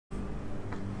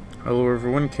Hello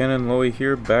everyone, Ken and Loey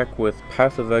here, back with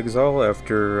Path of Exile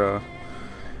after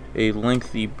a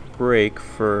lengthy break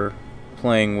for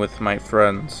playing with my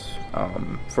friends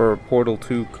for Portal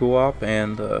 2 co-op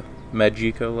and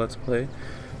Magica Let's Play.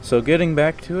 So getting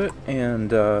back to it,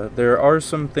 and there are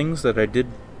some things that I did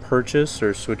purchase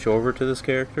or switch over to this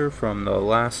character from the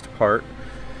last part,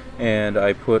 and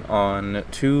I put on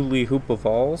 2 Lihupa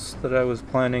Volls that I was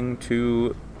planning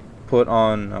to put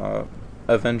on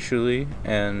eventually,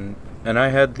 and I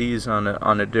had these on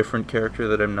a different character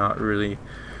that I'm not really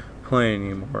playing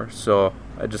anymore, so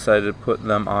I decided to put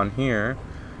them on here,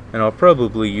 and I'll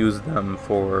probably use them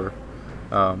for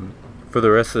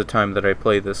the rest of the time that I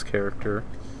play this character.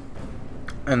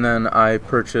 And then I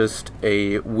purchased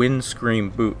a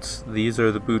Windscreen boots. These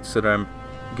are the boots that I'm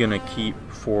gonna keep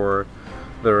for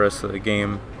the rest of the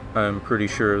game, I'm pretty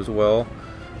sure as well.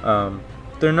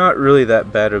 They're not really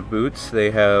that bad of boots.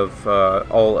 They have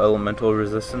all elemental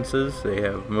resistances. They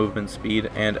have movement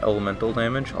speed and elemental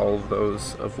damage, all of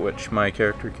those of which my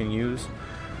character can use.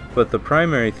 But the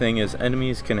primary thing is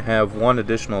enemies can have 1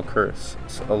 additional curse,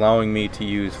 allowing me to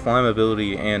use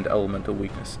flammability and elemental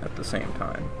weakness at the same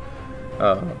time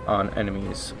on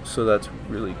enemies, so that's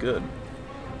really good.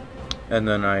 And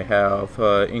then I have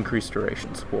increased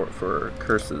duration support for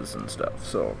curses and stuff.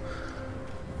 So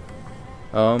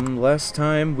last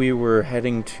time we were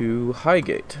heading to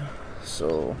Highgate,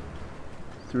 so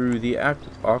through the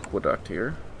aqueduct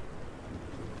here.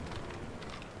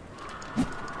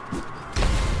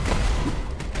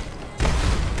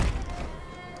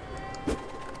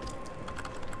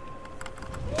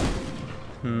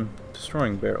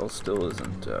 Destroying barrels still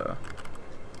isn't,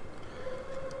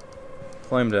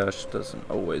 Flame Dash doesn't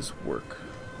always work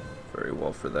very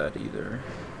well for that either.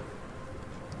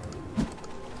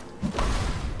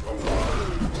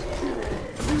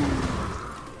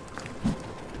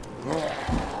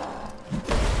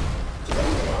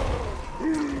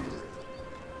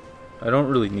 I don't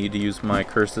really need to use my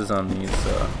curses on these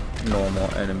normal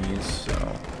enemies,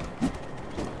 so...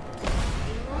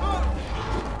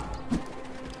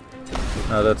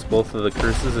 that's both of the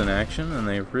curses in action, and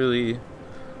they really...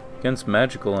 Against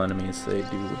magical enemies, they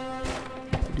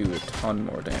do a ton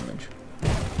more damage.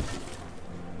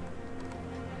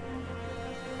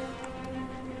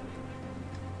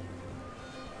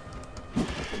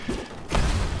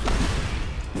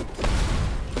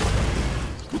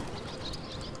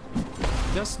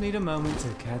 Just need a moment to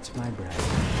catch my breath.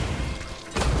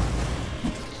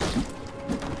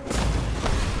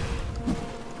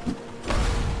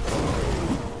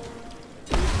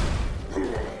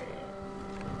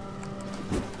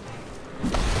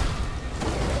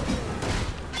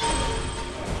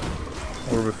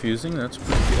 Or refusing, that's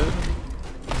pretty good.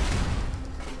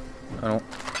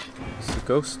 Is the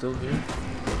ghost still here?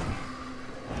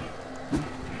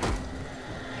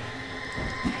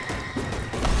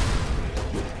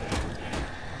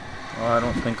 Well, I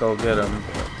don't think I'll get him,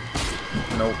 but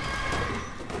nope.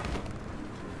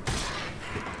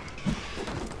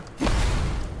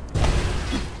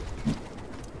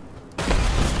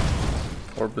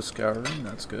 Orb scouring,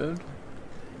 that's good.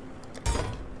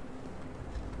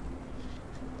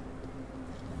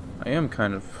 I am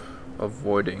kind of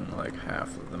avoiding like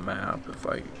half of the map if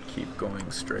I keep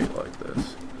going straight like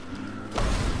this.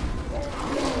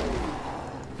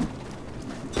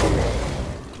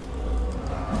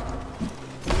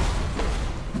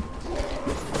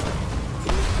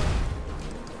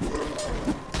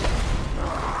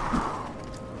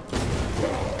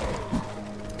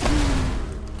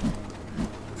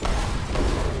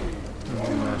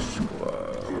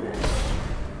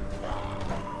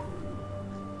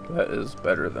 That is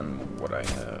better than what I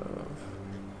have.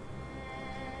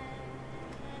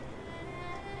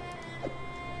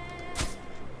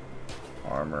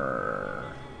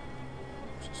 Armor,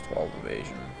 just 12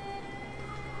 evasion.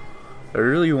 I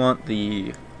really want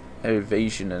the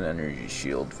evasion and energy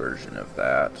shield version of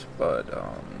that, but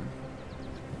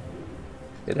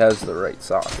it has the right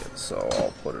socket, so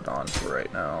I'll put it on for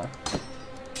right now.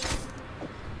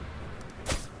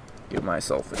 Give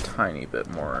myself a tiny bit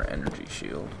more energy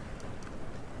shield.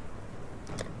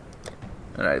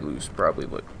 And I lose probably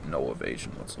like no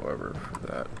evasion whatsoever for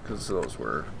that, because those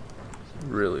were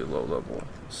really low level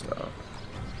stuff.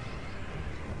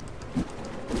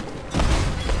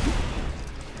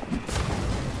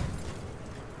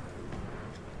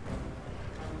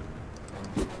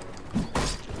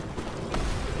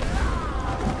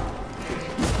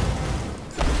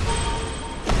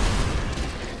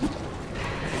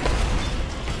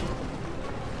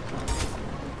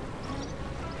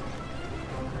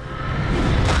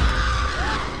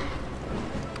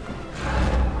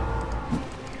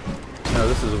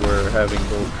 this is where having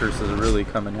gold curses really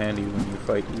come in handy when you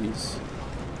fight these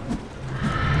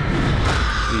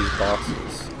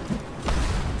bosses.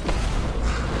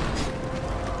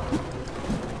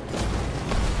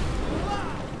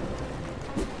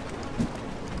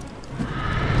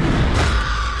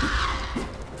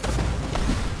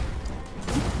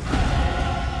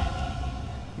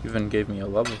 Even gave me a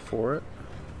level for it.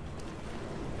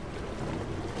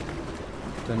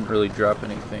 Didn't really drop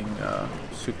anything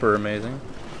super amazing.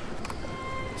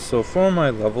 So for my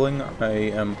leveling, I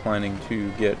am planning to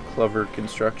get clever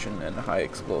construction and high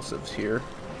explosives here,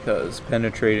 because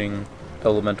penetrating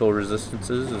elemental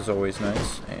resistances is always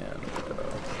nice, and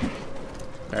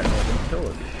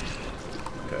utility.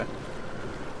 Okay.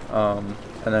 And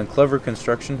then clever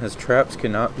construction has traps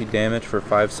cannot be damaged for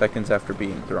 5 seconds after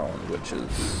being thrown, which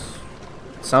is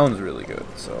sounds really good.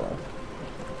 So,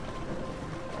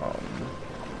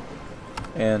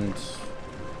 and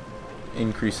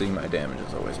increasing my damage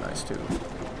is always nice too.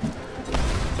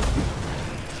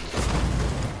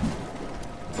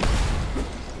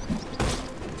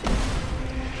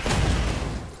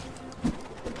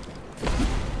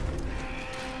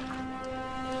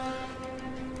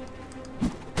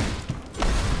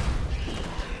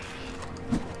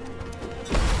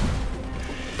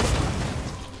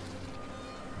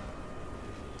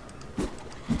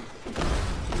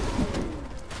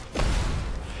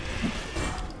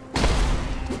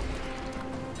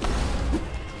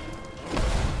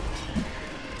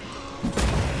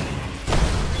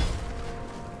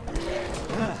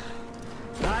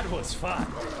 Was fun.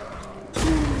 So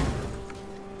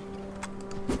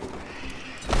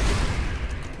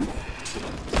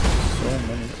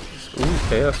many. Ooh,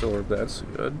 Chaos Orb, that's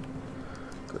good.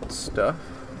 Good stuff.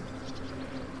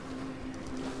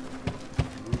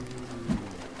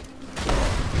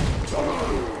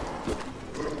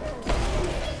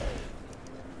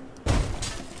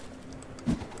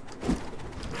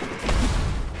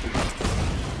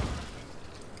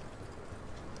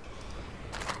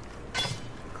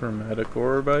 Chromatic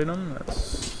orb item,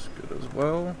 that's good as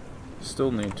well.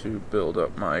 Still need to build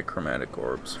up my chromatic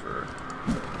orbs for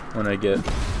when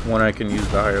I can use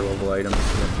the higher level items.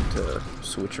 I need to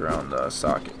switch around the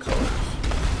socket colors.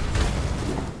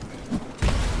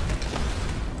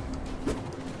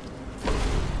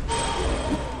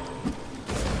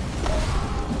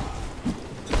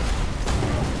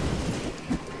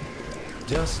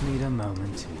 Just need a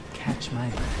moment to catch my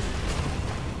breath.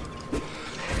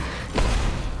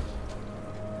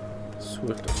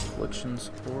 Swift affliction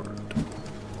support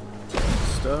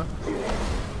stuff.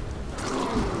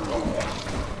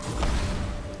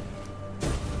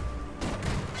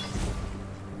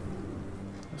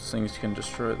 Those things can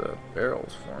destroy the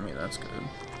barrels for me, that's good.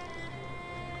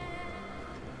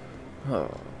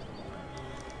 Oh.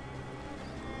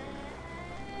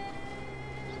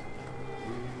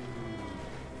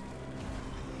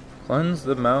 Cleanse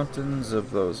the mountains of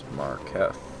those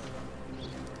Marketh.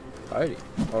 Heidi,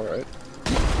 alright.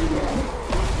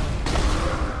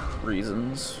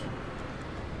 Reasons.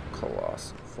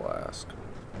 Colossal Flask.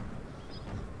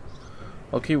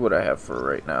 I'll keep what I have for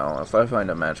right now. If I find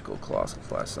a magical Colossal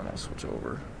Flask, then I'll switch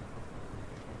over.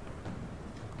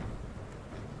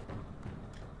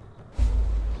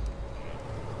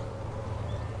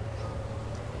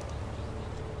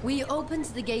 We opened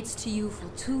the gates to you for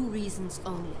 2 reasons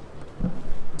only.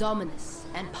 Dominus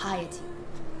and piety.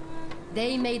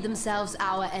 They made themselves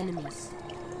our enemies.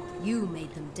 You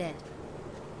made them dead.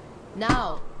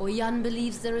 Now, Oyan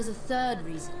believes there is a 3rd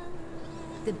reason.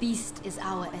 The beast is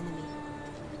our enemy.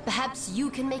 Perhaps you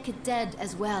can make it dead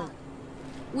as well.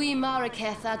 We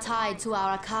Marraketh are tied to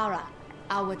our Akara,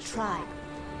 our tribe.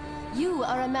 You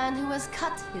are a man who has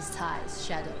cut his ties,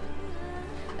 Shadow.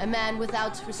 A man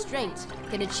without restraint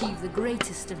can achieve the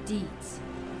greatest of deeds.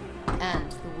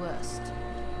 And the worst.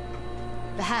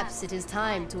 Perhaps it is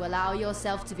time to allow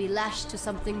yourself to be lashed to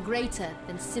something greater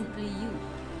than simply you.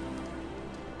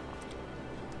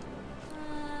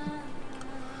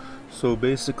 So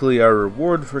basically our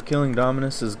reward for killing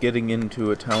Dominus is getting into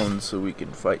a town so we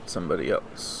can fight somebody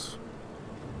else.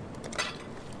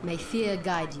 May fear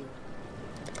guide you.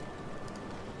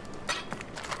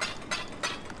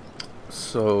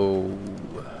 So,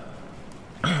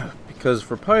 because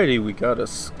for piety we got a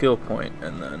skill point,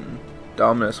 and then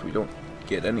Dominus we don't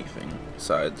get anything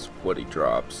besides what he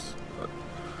drops. But,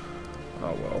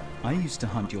 oh well. I used to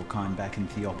hunt your kind back in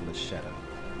Theopolis, Shadow.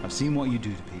 I've seen what you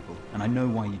do to people, and I know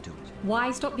why you do it.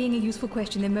 Why stop being a useful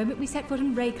question the moment we set foot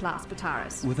in Ray class,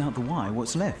 Pataras? Without the why,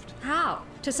 what's left? How?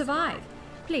 To survive.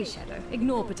 Please, Shadow,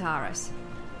 ignore Pataras.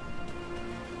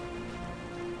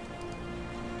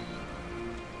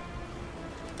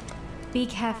 Be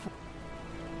careful.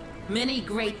 Many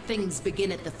great things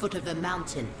begin at the foot of a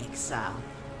mountain, Exile.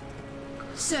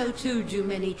 So too do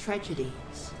many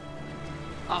tragedies.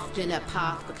 Often a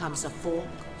path becomes a fork,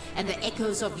 and the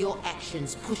echoes of your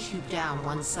actions push you down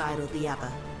one side or the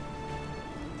other.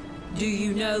 Do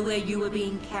you know where you are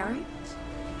being carried?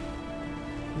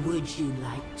 Would you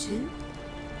like to?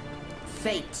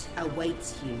 Fate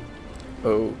awaits you.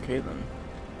 Okay then.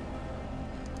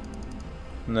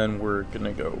 And then we're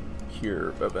gonna go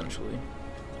here eventually.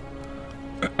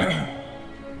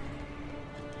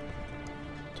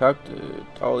 Talk to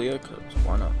Talia, cause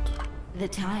why not? The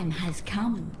time has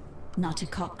come, not a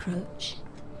cockroach,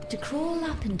 to crawl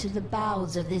up into the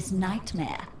bowels of this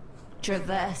nightmare,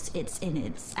 traverse its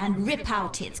innards, and rip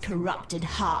out its corrupted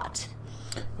heart.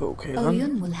 Okay then.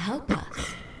 Oyun will help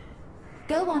us.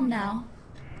 Go on now.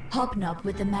 Hobnob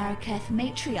with the Maraketh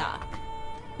matriarch.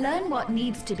 Learn what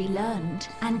needs to be learned,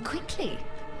 and quickly.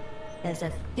 There's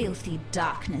a filthy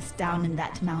darkness down in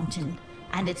that mountain,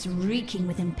 and it's reeking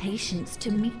with impatience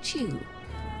to meet you.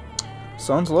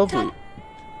 Sounds lovely.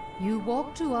 You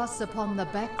walk to us upon the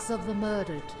backs of the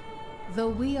murdered. Though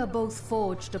we are both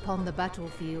forged upon the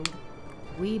battlefield,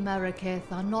 we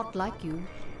Maraketh are not like you.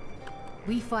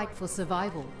 We fight for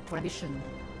survival, for ambition,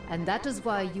 and that is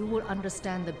why you will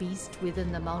understand the beast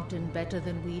within the mountain better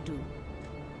than we do.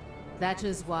 That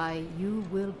is why you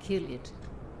will kill it.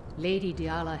 Lady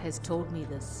Diala has told me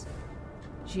this.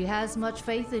 She has much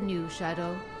faith in you,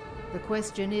 Shadow. The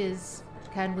question is,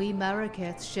 can we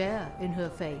Maraketh share in her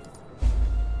faith?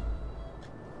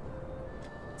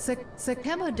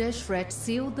 Sekema Deshret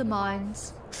sealed the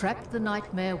mines, trapped the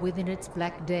nightmare within its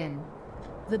black den.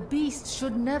 The beast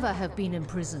should never have been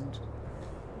imprisoned.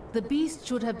 The beast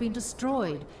should have been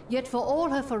destroyed, yet for all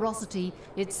her ferocity,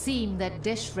 it seemed that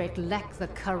Deshret lacked the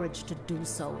courage to do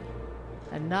so.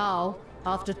 And now,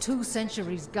 after 2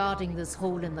 centuries guarding this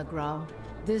hole in the ground,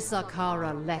 this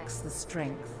Akara lacks the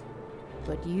strength.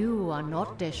 But you are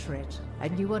not Deshret,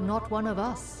 and you are not one of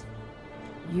us.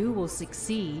 You will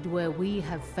succeed where we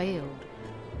have failed.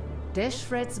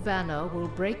 Deshret's banner will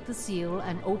break the seal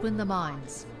and open the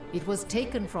mines. It was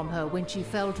taken from her when she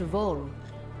fell to Voll,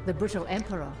 the brittle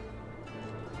emperor.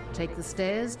 Take the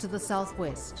stairs to the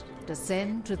southwest.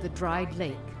 Descend to the dried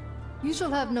lake. You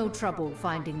shall have no trouble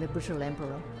finding the brittle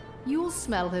emperor. You'll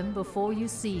smell him before you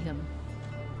see him.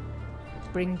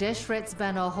 Bring Deshret's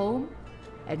banner home,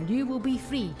 and you will be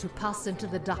free to pass into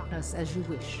the darkness as you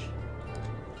wish.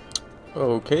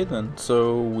 Okay then,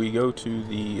 so we go to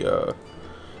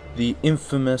the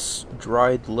infamous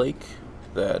dried lake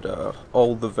that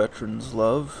all the veterans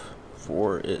love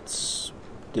for its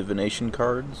divination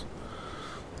cards.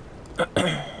 I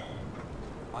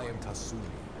am Tasumi,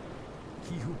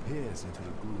 he who peers into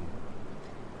the gloom,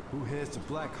 who hears the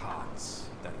black hearts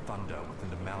that thunder within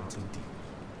the mountain deep.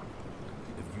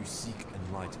 If you seek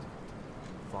enlightenment,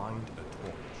 find a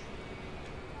torch.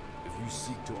 If you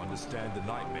seek to understand the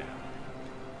nightmare,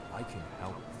 I can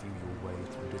help feel your way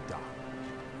through the dark.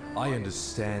 I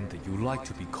understand that you like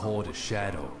to be called a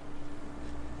shadow.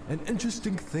 An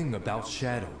interesting thing about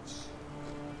shadows,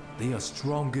 they are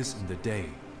strongest in the day,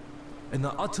 and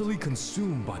are utterly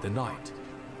consumed by the night.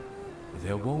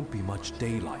 There won't be much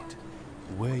daylight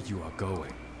where you are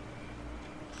going.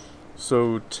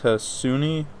 So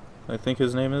Tasuni, I think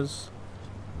his name is,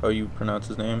 how you pronounce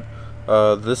his name.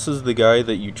 This is the guy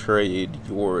that you trade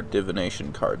your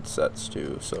divination card sets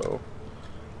to, so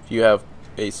if you have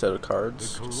a set of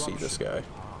cards, see this guy.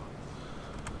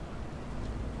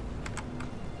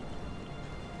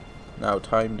 Now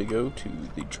time to go to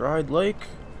the dried lake.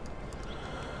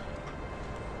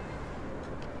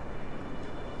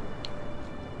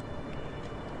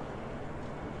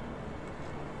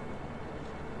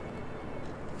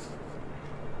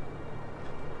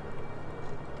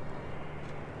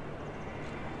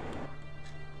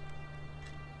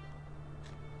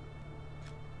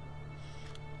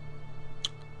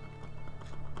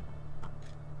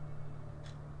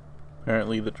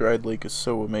 Apparently the dried lake is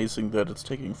so amazing that it's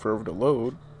taking forever to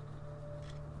load.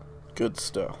 Good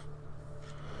stuff.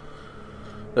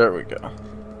 There we go.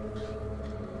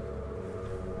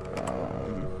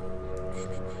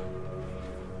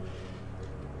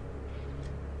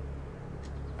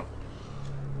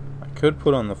 I could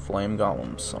put on the flame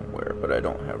golem somewhere, but I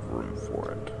don't have room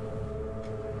for it.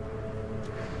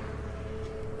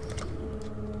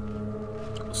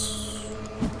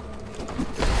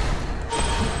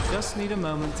 Just need a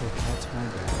moment to catch my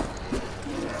breath.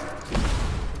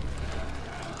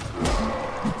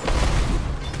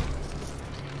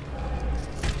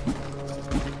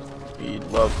 He'd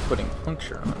love putting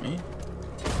puncture on me.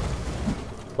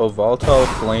 Oh, volatile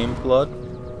flame blood?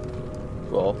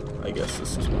 well, I guess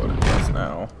this is what it is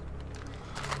now.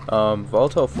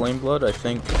 Volatile Flameblood, I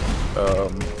think,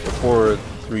 before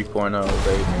 3.0,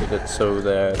 they made it so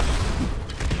that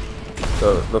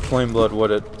the Flameblood,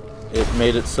 it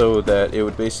made it so that it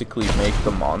would basically make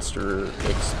the monster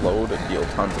explode and deal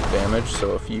tons of damage.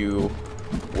 So if you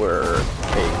were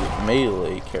a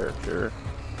melee character,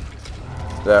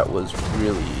 that was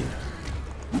really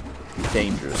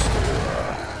dangerous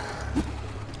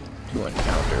to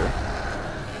encounter.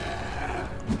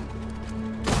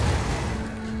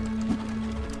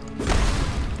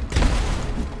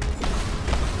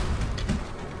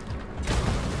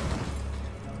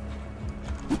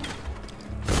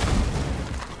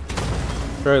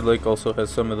 Pride Lake also has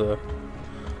some of the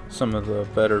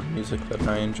better music that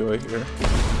I enjoy here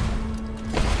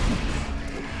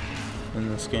in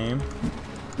this game.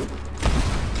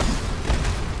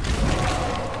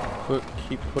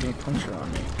 Keep putting puncture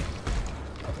on me.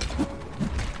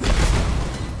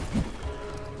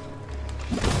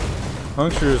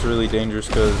 Puncture is really dangerous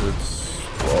because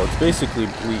it's basically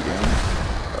bleeding,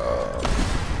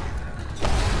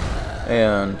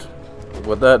 and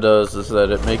what that does is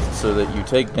that it makes it so that you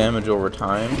take damage over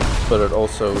time, but it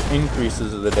also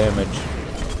increases the damage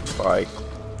by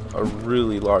a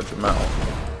really large amount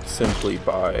simply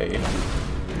by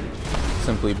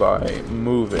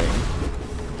moving.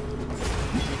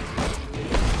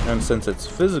 And since it's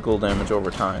physical damage over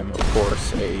time, of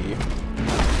course, a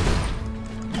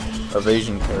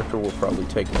evasion character will probably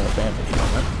take more damage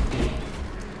from it.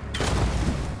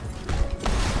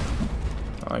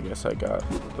 I guess I got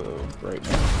the right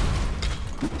one.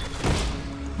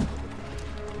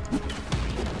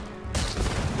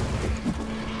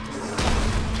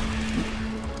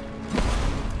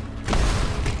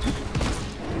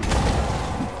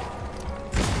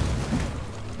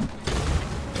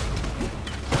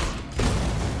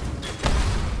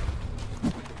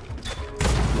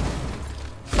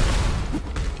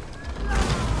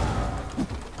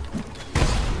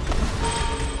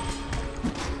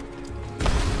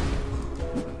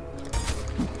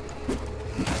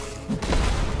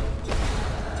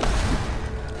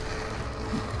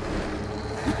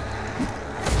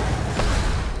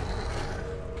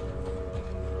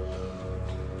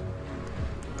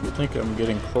 I think I'm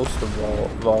getting close to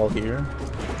Voll here.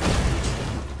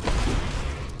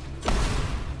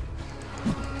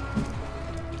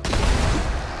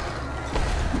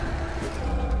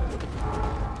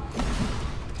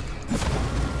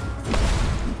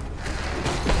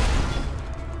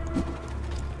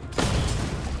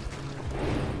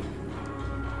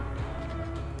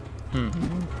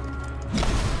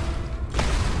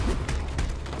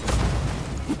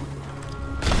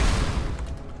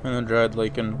 And the Dried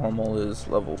Lake in normal is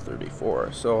level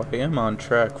 34, so I am on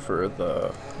track for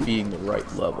being the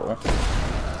right level.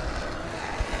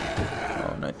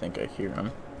 Oh, and I think I hear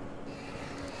him.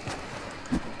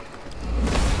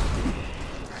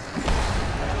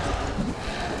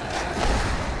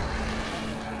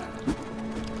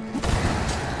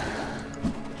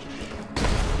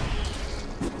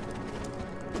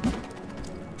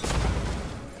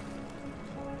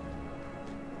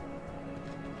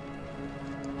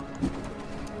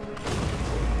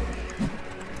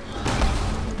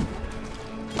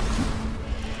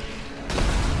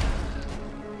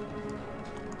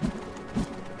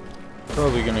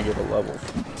 Probably gonna get a level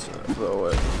from this, though,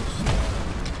 at least.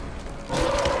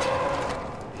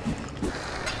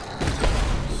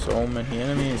 So many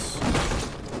enemies.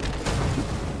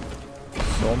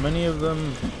 So many of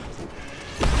them.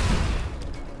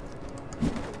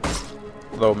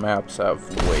 Though maps have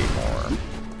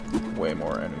way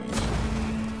more enemies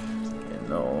in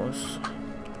those.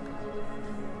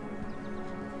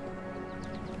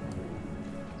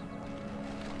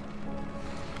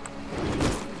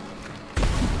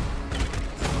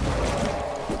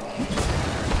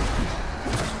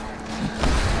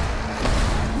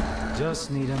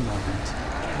 Just need a moment to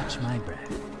catch my breath.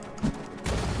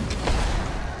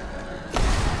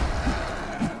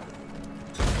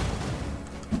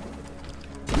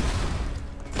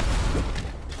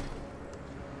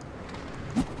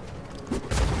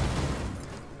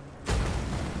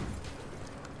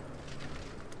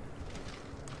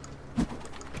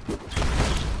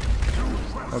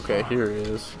 Okay, here he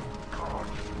is.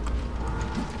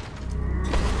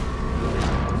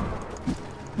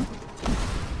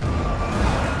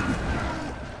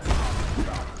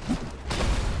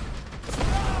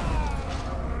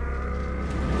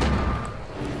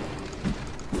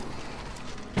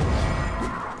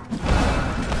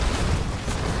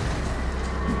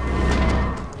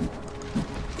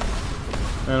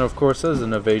 And of course, as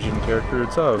an evasion character,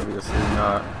 it's obviously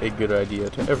not a good idea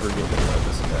to ever get hit by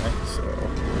this guy, so...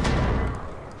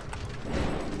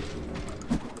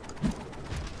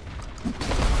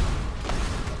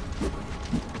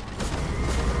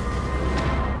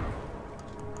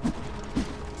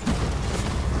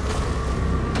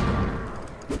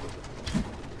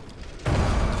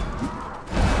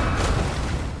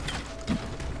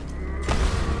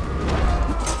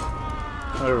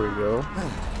 There we go.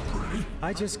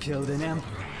 I just killed an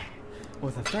emperor.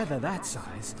 With a feather that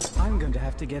size, I'm going to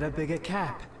have to get a bigger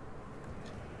cap.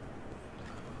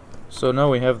 So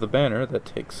now we have the banner that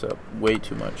takes up way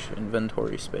too much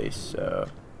inventory space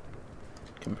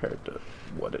compared to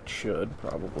what it should,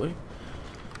 probably.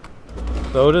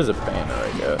 Though it is a banner,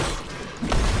 I guess.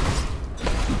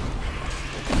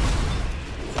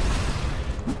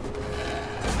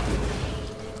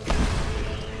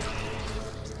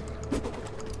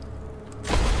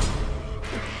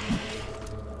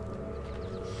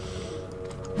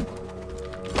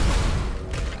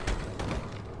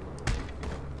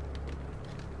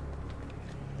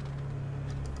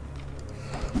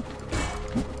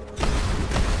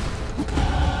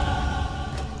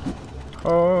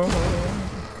 Oh.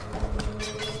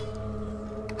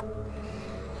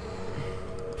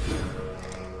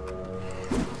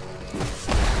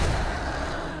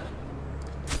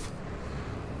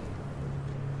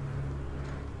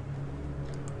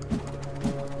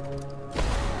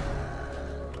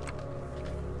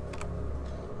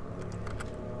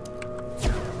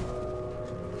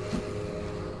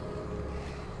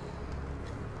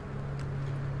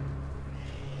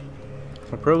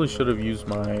 I probably should have used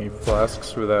my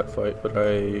flasks for that fight, but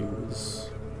I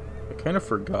kind of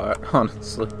forgot,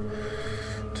 honestly,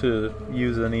 to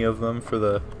use any of them for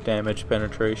the damage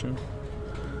penetration.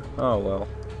 Oh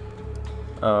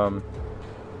well.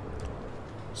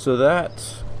 So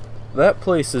that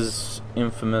place is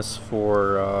infamous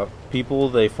for people.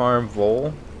 They farm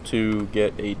Voll to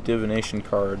get a divination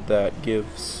card that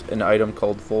gives an item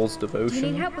called Voll's Devotion. Do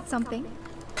you need help with something?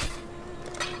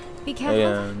 Be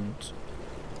careful.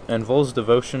 And Voll's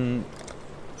Devotion,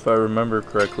 if I remember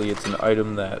correctly, it's an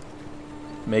item that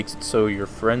makes it so your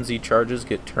frenzy charges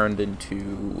get turned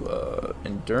into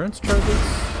endurance charges,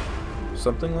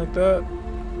 something like that.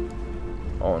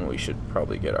 Oh, and we should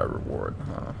probably get our reward,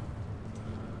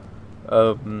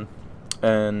 huh?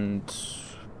 And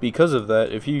because of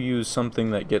that, if you use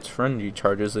something that gets frenzy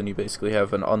charges, then you basically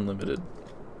have an unlimited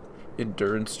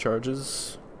endurance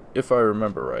charges, if I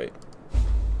remember right.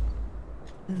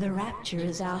 The rapture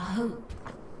is our hope,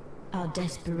 our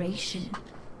desperation.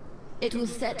 It will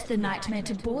set the nightmare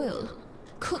to boil,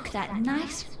 cook that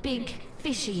nice big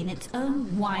fishy in its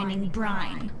own whining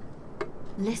brine.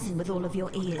 Listen with all of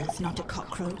your ears, not a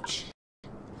cockroach.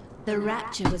 The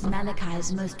rapture was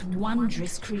Malachi's most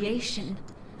wondrous creation,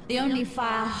 the only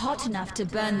fire hot enough to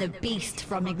burn the beast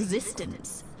from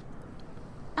existence.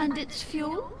 And its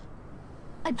fuel?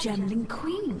 A gemling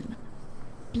queen.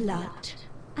 Blood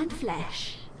and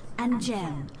flesh and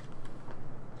gem.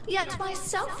 Yet my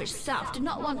selfish self did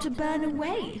not want to burn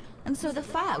away, and so the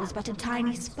fire was but a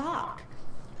tiny spark.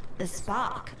 The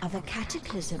spark of a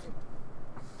cataclysm.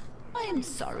 I am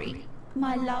sorry,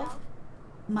 my love,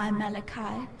 my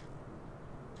Malachi.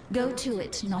 Go to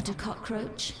it, not a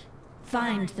cockroach.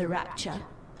 Find the rapture.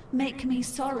 Make me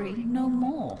sorry no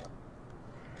more.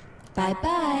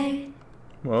 Bye-bye.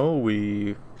 Well,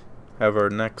 we have our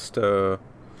next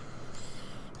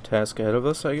task ahead of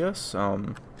us, I guess.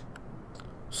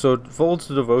 So Voll's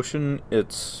Devotion,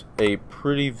 it's a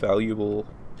pretty valuable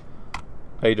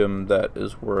item that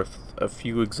is worth a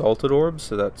few exalted orbs,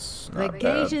 so that's not bad. The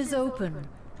gate is open,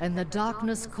 and the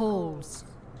darkness calls.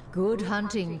 Good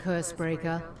hunting,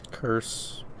 Cursebreaker.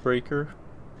 Cursebreaker?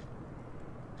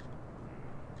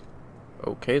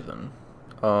 Okay then.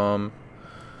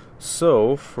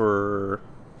 So for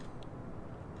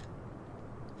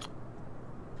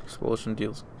explosion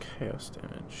deals chaos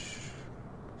damage.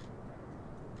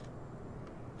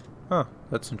 Huh,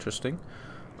 that's interesting.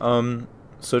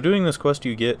 So doing this quest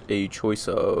you get a choice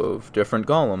of different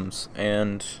golems,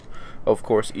 and of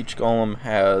course each golem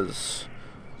has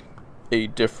a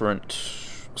different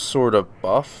sort of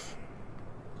buff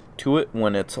to it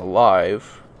when it's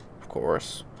alive, of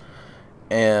course.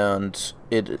 And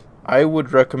I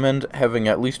would recommend having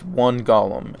at least one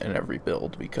golem in every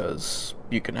build, because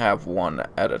you can have one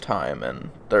at a time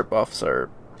and their buffs are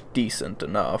decent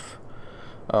enough.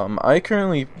 I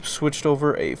currently switched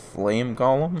over a flame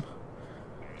golem,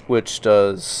 which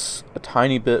does a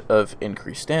tiny bit of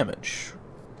increased damage,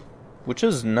 which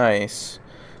is nice,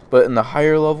 but in the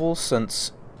higher levels,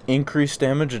 since increased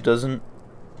damage doesn't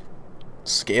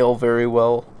scale very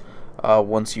well.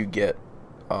 Once you get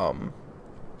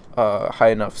high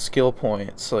enough skill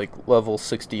points, like level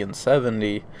 60 and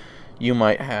 70, you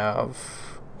might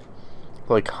have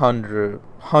like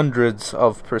hundreds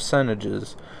of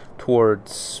percentages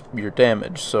towards your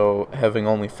damage. So having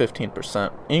only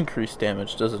 15% increased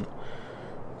damage doesn't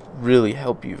really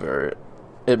help you very.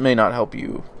 It may not help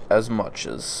you as much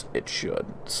as it should.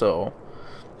 So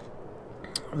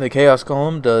the Chaos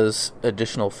Golem does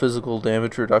additional physical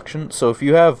damage reduction. So if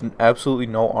you have absolutely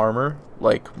no armor,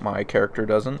 like my character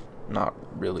doesn't, not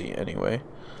really anyway,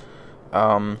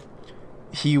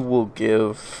 he will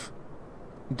give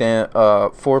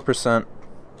 4%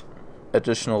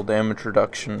 additional damage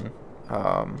reduction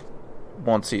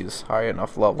once he's high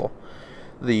enough level.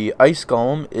 The Ice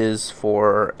Golem is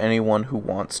for anyone who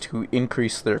wants to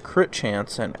increase their crit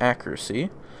chance and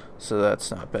accuracy, so that's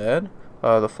not bad.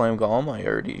 The Flame Golem I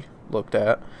already looked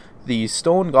at. The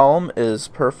Stone Golem is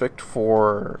perfect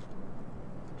for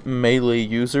melee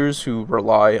users who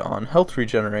rely on health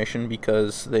regeneration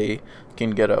because they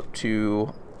can get up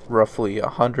to roughly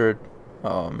 100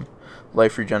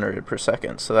 life regenerated per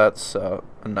second, so that's a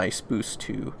nice boost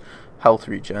to health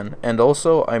regen. And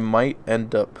also I might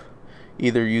end up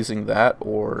either using that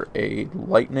or a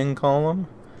lightning column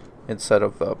instead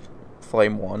of the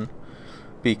flame one,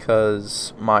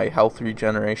 because my health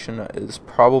regeneration is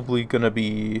probably going to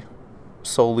be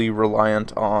solely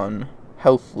reliant on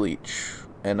health leech,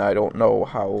 and I don't know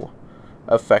how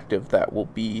effective that will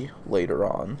be later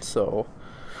on, so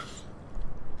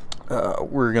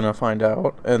we're going to find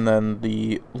out. And then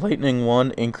the lightning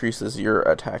one increases your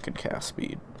attack and cast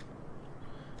speed,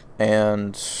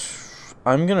 and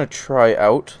I'm going to try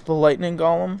out the lightning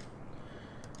golem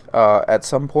at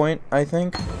some point, I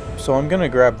think. So I'm going to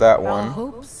grab that one. Our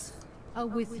hopes are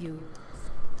with you.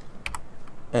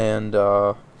 And,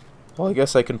 well, I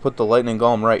guess I can put the lightning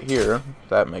golem right here.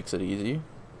 That makes it easy.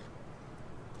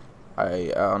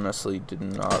 I honestly did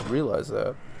not realize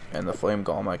that. And the flame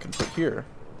golem I can put here.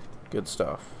 Good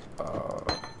stuff.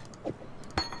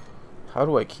 How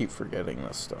do I keep forgetting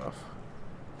this stuff?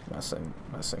 Messing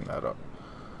that up.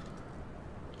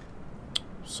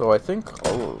 So I think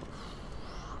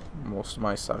most of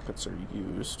my sockets are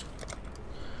used.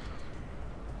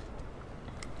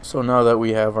 So now that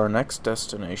we have our next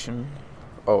destination...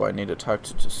 Oh, I need to talk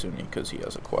to Tasuni because he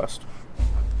has a quest.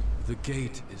 The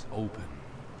gate is open.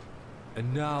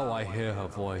 And now I hear her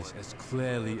voice as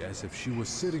clearly as if she was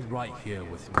sitting right here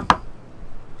with me.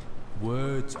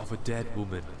 Words of a dead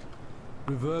woman,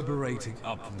 reverberating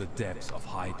up from the depths of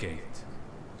Highgate.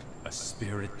 A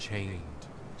spirit chained,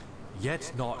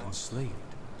 yet not enslaved.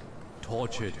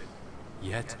 Tortured,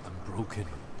 yet unbroken.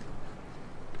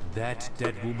 That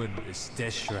dead woman is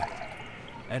Deshret,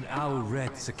 and our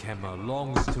red Sakema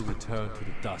longs to return to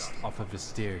the dust of her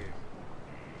Visteria.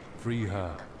 Free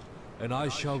her, and I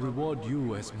shall reward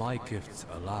you as my gifts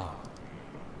allow.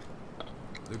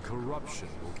 The corruption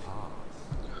will pass.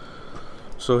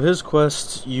 So his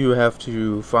quest, you have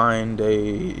to find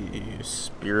a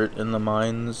spirit in the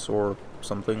mines or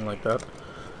something like that.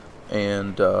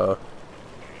 And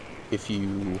if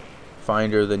you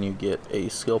find her, then you get a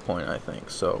skill point, I think.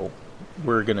 So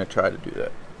we're gonna try to do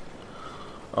that.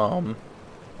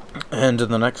 And in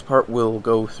the next part, we'll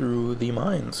go through the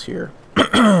mines here.